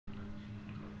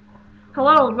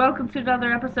Hello and welcome to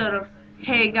another episode of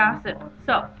Hey Gossip.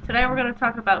 So, today we're going to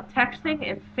talk about texting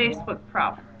and Facebook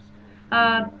problems.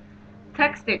 Um,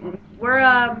 Texting,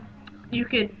 you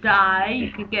could die,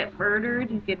 you could get murdered,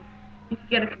 you could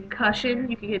get a concussion,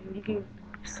 you can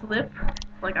slip,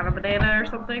 like on a banana or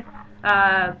something.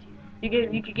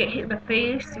 You could get hit in the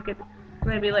face, you could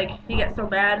maybe like, you get so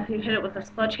bad, you hit it with a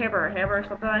sledgehammer or a hammer or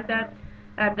something like that.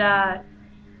 And,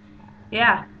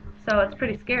 yeah, so it's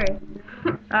pretty scary.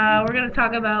 We're gonna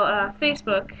talk about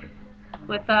Facebook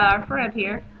with our friend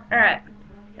here. Alright.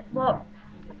 Well,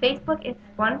 Facebook is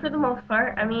fun for the most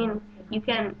part. I mean, you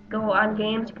can go on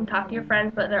games, you can talk to your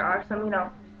friends, but there are some,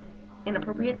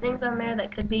 inappropriate things on there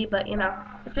that could be, but,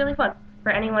 it's really fun.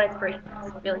 For anyone, it's free.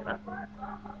 It's really fun.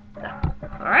 So,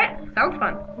 Alright, sounds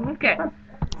fun. Okay,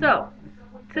 so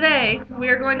today we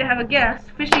are going to have a guest,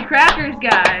 Fishy Crackers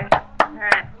guy.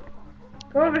 alright.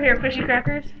 Come over here, Fishy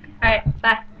Crackers. Alright,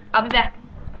 bye. I'll be back.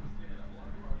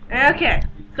 Okay,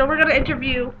 so we're gonna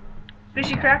interview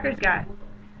Fishy Crackers guy.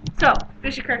 So,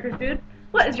 Fishy Crackers dude,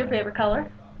 what is your favorite color?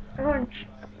 Orange.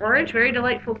 Orange, very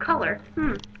delightful color.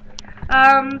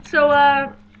 I don't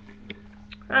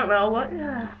know, what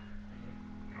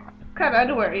kind of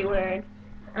underwear are you wearing?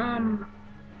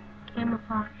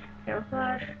 Camouflage.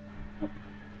 Camouflage? It's,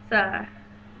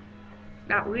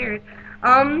 not weird.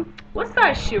 What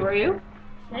size shoe are you?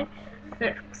 6.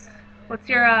 6. What's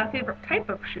your, favorite type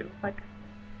of shoe? Like,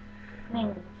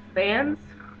 Names. Vans?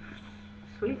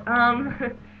 Sweet.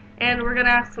 And we're gonna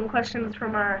ask some questions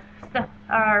from our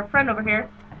friend over here.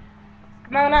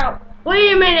 Come on out.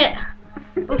 Wait a minute!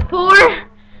 Before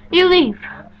you leave,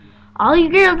 all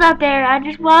you girls out there, I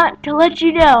just want to let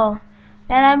you know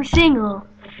that I'm single.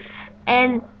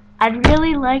 And I'd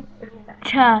really like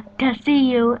to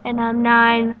see you, and I'm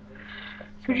 9.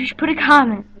 So just put a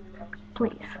comment,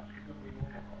 please.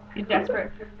 You're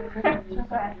desperate.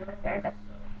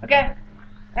 Okay.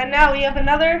 And now we have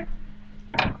another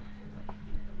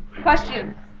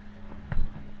question.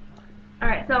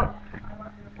 Alright, so,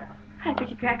 hi,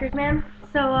 Fishy Crackers, man.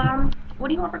 So, what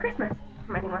do you want for Christmas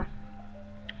from anyone?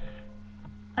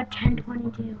 A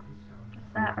 1022. Is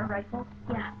that a rifle?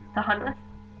 Yeah. The huntless?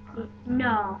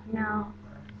 No.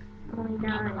 Only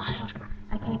 9.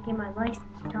 I can't get my license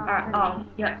until I'm 13.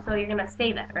 Yeah, so you're gonna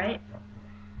say that, right?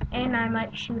 And I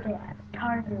might shoot it at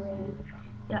target range.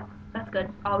 Yeah, that's good.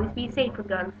 Always be safe with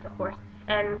guns, of course.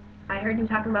 And I heard you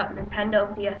talking about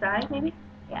Nintendo DSi, maybe?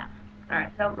 Yeah.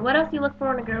 Alright, so what else do you look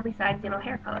for in a girl besides,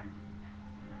 hair color?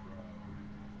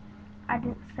 I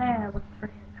didn't say I looked for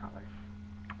hair color.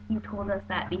 You told us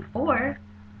that before.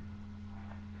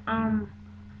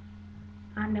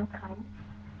 I know kindness.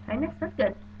 Kindness? That's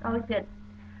good. Always good.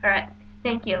 Alright,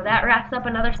 thank you. That wraps up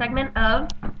another segment of...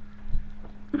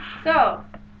 So,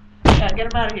 yeah,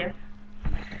 get him out of here.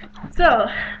 So,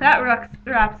 that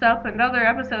wraps up another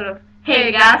episode of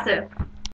Hey Gossip.